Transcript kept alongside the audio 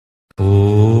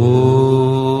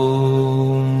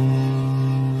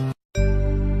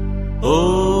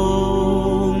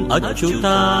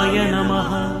अच्युताय नमः।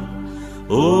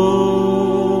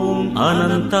 ॐ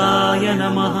अनन्ताय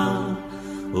नमः।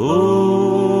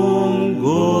 ॐ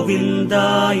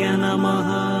गोविन्दाय नमः।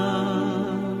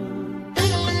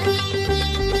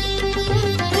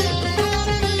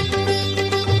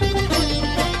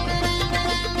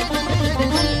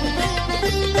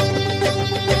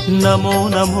 नमो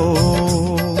नमो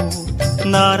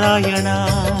नारायण।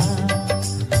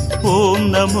 ॐ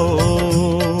नमो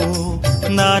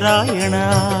नारायण।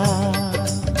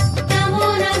 नमो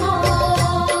नमो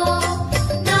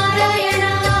नारायण।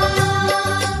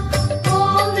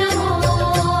 ॐ नमो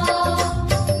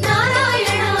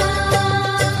नारायण।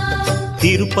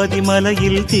 तिरुपति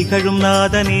मलैயில் திகழும்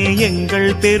நாதனே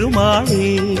எங்கள் பெருமாளே,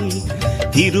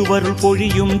 திருவருள்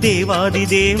பொழியும் தேவாதி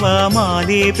தேவா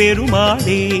மாலே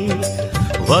பெருமாளே,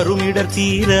 வருமிடர்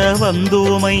தீர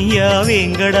வந்தோமையா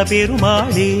வேங்கட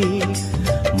பெருமாளே,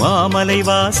 மாமலை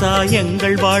வாசா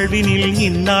எங்கள் வாழ்வினில்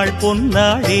இந்நாள்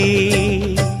பொன்னாளே.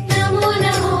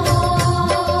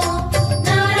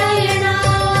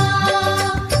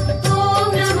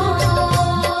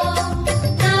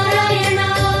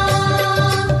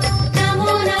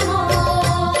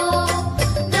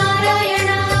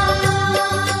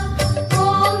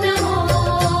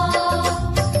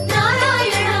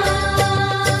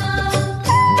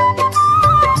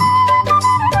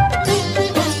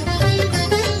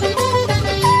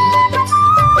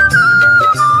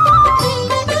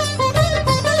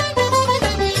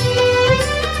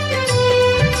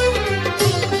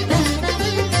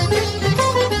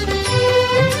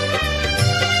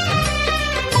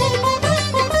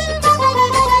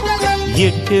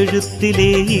 எட்டெழுத்திலே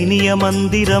இனிய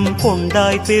மந்திரம்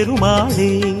கொண்டாய்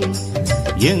பெருமாளே,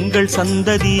 எங்கள்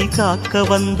சந்ததி காக்க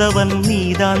வந்தவன்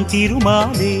நீதான்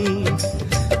திருமாலே,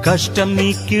 கஷ்டம்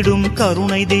நீக்கிடும்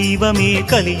கருணை தெய்வமே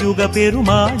கலியுக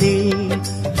பெருமாளே,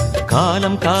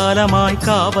 காலம் காலமாய்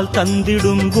காவல்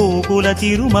தந்திடும் கோகுல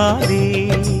திருமாலே.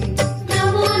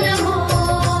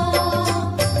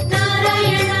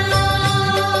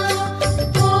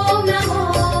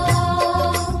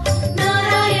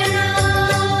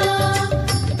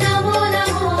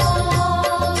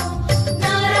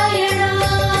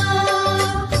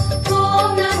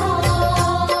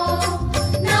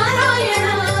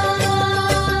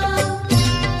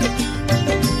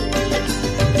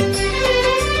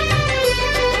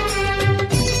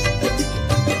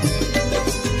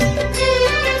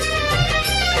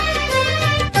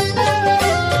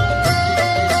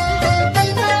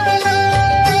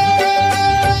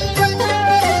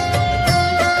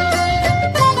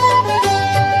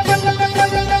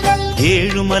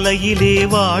 ஏழுமலையிலே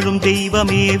வாழும்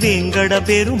தெய்வமே வேங்கட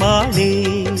பெருமாளே,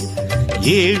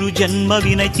 ஏழு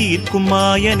ஜன்மவினை தீர்க்கும்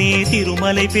மாயனே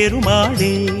திருமலை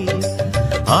பெருமாளே,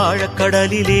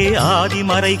 ஆழக்கடலிலே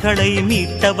ஆதிமறைகளை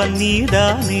மீட்டவன்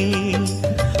நீதானே,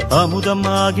 அமுதம்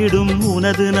ஆகிடும்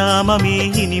உனது நாமமே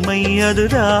இனிமை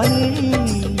அதுதானே.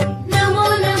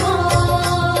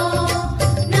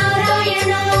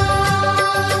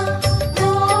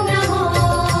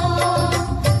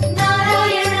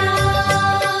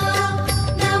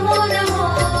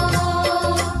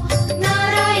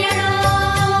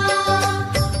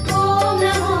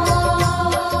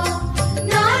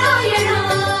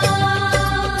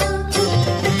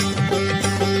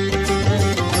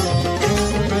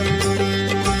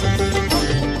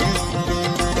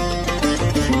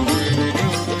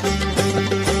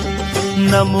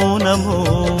 नमो नमो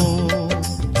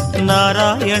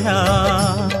नारायण।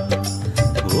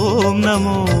 ॐ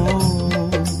नमो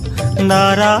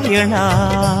नारायण।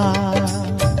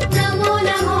 नमो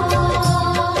नमो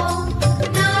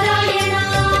नारायण।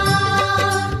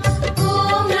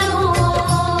 ॐ नमो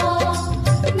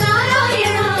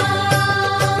नारायण।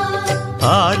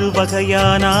 ஆறு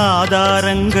வகையான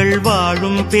ஆதாரங்கள்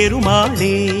வாழும்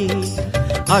பெருமாளே,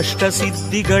 அஷ்ட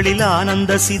சித்திகளில்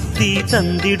ஆனந்த சித்தி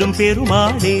தந்திடும்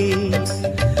பெருமாளே,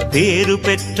 பேரு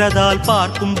பெற்றதால்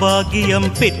பார்க்கும் பாக்கியம்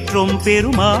பெற்றோம்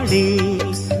பெருமாளே,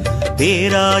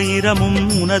 பேராயிரமும்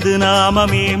உனது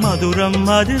நாமமே மதுரம்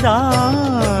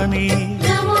அதுதானே.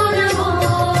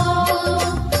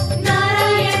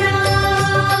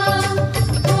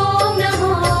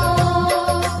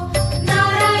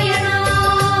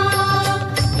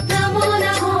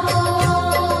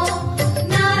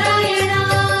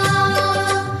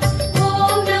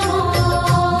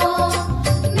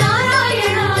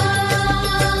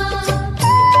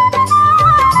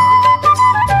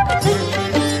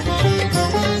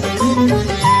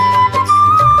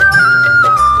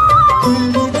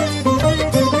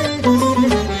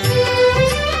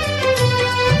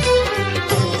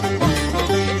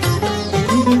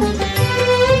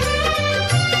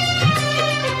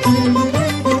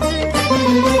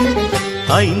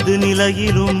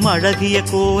 அழகிலும் அழகிய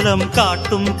கோலம்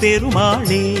காட்டும்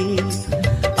பெருமாளே,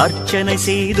 அர்ச்சனை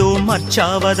செய்தோம்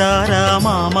அர்ச்சாவதாரா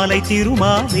மாமலை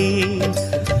திருமாலே,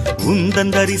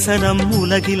 உந்தன் தரிசனம்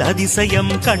உலகில்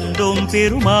அதிசயம் கண்டோம்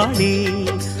பெருமாளே,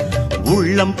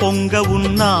 உள்ளம் பொங்க உன்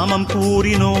நாமம்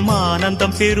கூறினோம்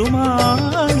ஆனந்தம்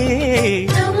பெருமாளே.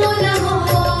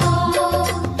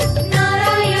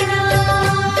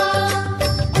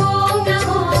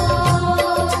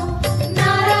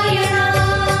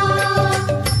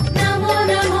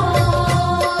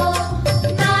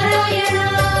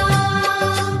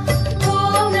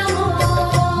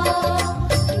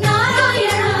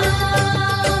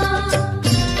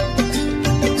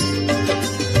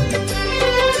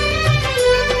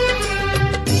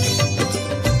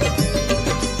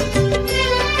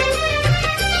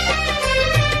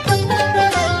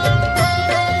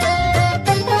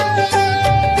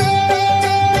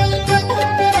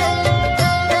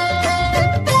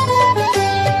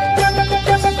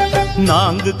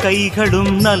 நான்கு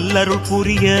கைகளும் நல்லருள்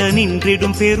புரிய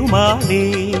நின்றிடும் பெருமாளே,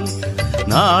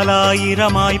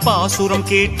 4000 பாசுரம்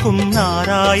கேட்கும்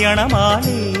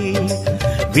நாராயணமாலே,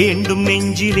 வேண்டும்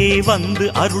நெஞ்சிலே வந்து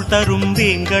அருள் தரும்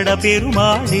வேங்கட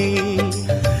பெருமாளே,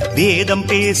 வேதம்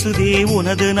பேசுதே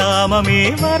உனது நாமமே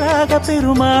வராக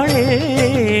பெருமாளே.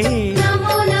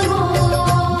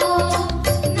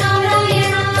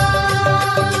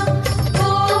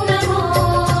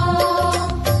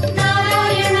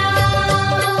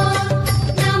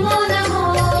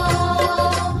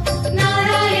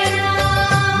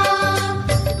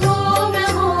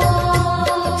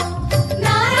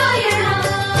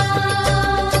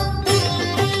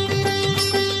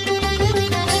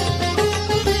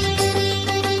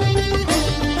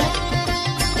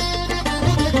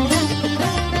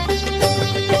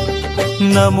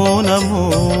 நமோ நமோ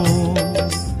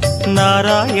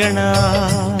நாராயணா,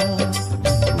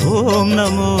 ஓம்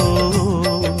நமோ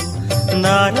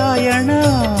நாராயணா.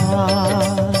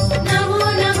 நமோ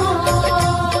நமோ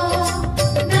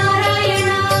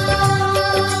நாராயணா,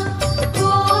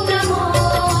 ஓம் நமோ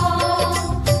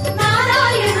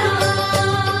நாராயணா.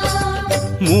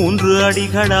 3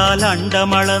 அடிகளால்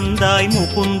அண்டமளந்தாய்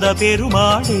முகுந்த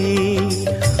பெருமாளே,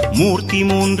 மூர்த்தி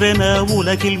 3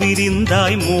 உலகில்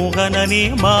விரிந்தாய் மோகனனே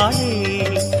மாலே,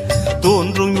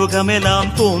 தோன்றும்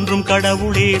யுகமெல்லாம் தோன்றும்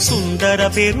கடவுளே சுந்தர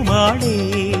பெருமாளே,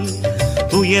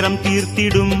 துயரம்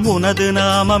தீர்த்திடும் உனது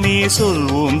நாமமே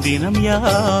சொல்வோம் தினம்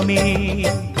யாமே.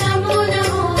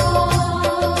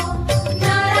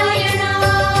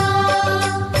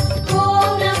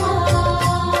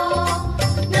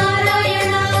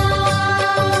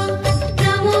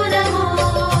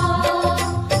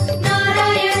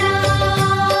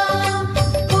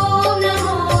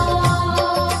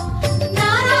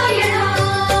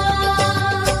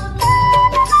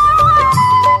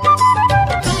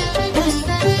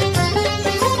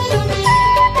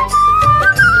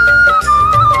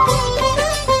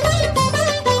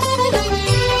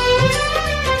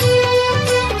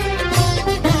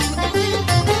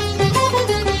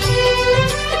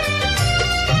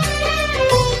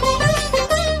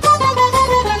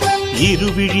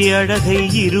 இருவிழி அழகை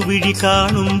இருவிழி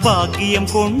காணும் பாக்கியம்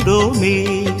கொண்டோமே,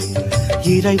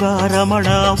 இறைவா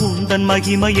ரமணா உந்தன்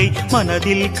மகிமையை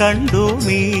மனதில்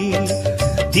கண்டோமே,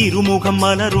 திருமுகம்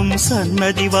மலரும்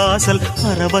சன்னதி வாசல்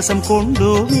பரவசம்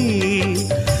கொண்டோமே,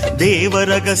 தேவ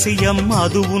ரகசியம்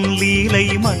அது உன் லீலை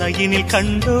மனையினில்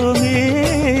கண்டோமே.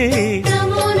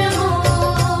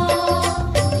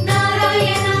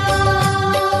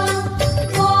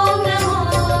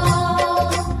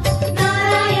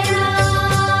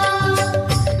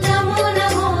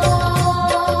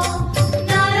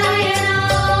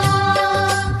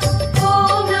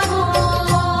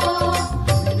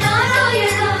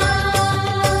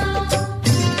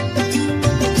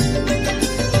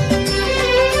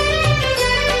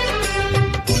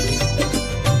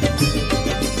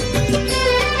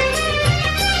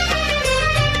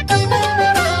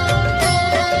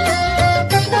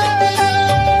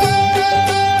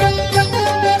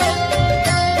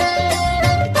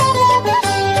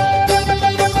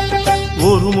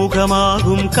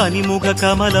 ஒருமுகமாகும் கனிமுக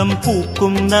கமலம்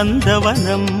பூக்கும்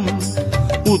நந்தவனம்,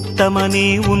 உத்தமனே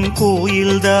உன்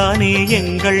கோயில்தானே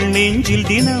எங்கள் நெஞ்சில்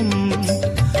தினம்,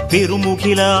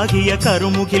 பெருமுகிலாகிய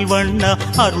கருமுகில் வண்ண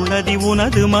அருணதி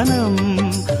உனது மனம்,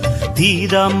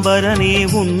 பீதாம்பரனே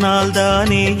உன்னால்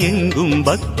தானே எங்கும்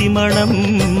பக்தி மணம்.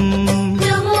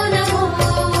 நமோ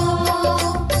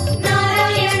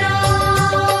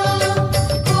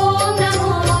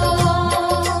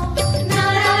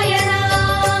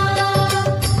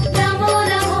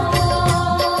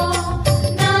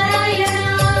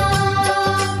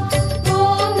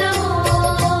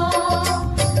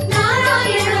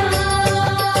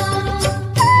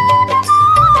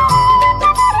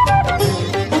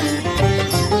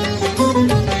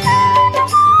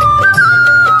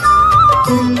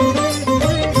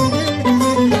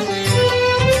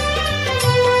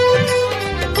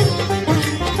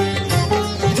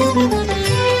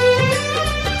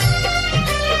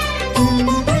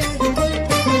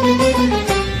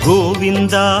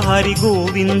கோவிந்தா ஹரி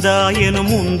கோவிந்தா எனும்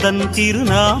உந்தன்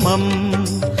திருநாமம்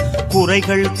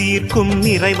குறைகள் தீர்க்கும்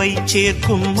நிறைவை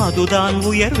சேர்க்கும் அதுதான்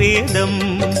உயர்வேதம்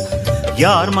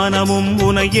யார் மனமும்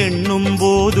உனை எண்ணும்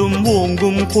போதும்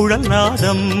ஓங்கும் குழல்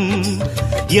நாதம்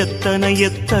எத்தனை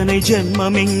எத்தனை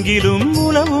ஜென்மமெங்கிலும்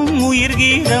உலவும்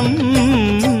உயிர்கீதம்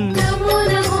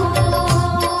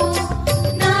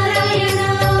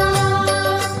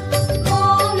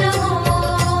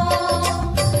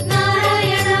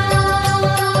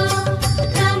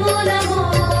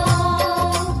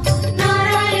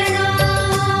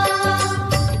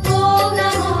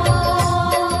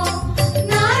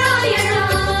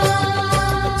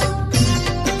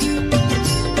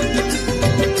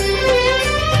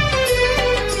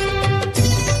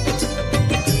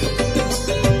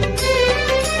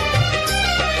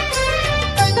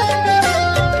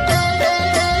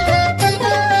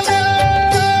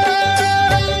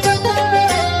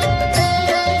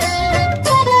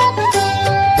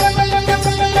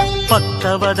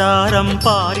பத்தவதாரம்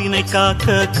பாரினை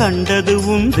காக்க கண்டது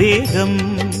உன் வேகம்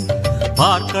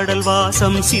பார்க்கடல்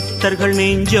வாசம் சித்தர்கள்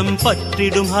நெஞ்சம்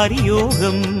பற்றிடும்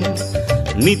ஹரியோகம்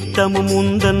நித்தமும்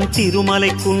உந்தன்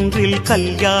திருமலை குன்றில்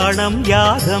கல்யாணம்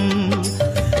யாகம்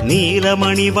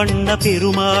நீலமணி வண்ண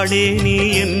பெருமாளே நீ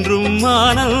என்றும்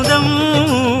ஆனந்தம்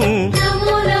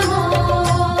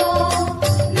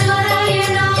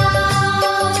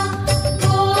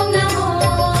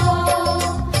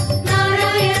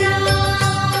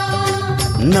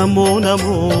நமோ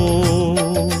நமோ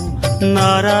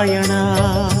நாராயணா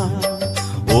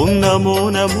ஓம் நமோ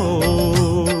நமோ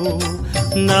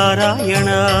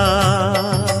நாராயணா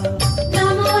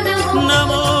நமோ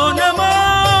நமோ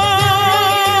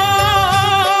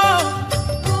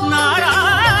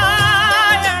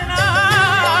நாராயணா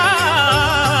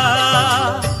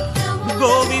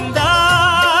கோவிந்தா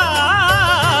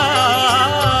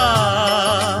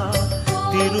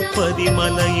திருப்பதி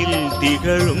மலையில்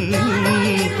திகழும்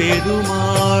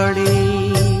பெருமாளே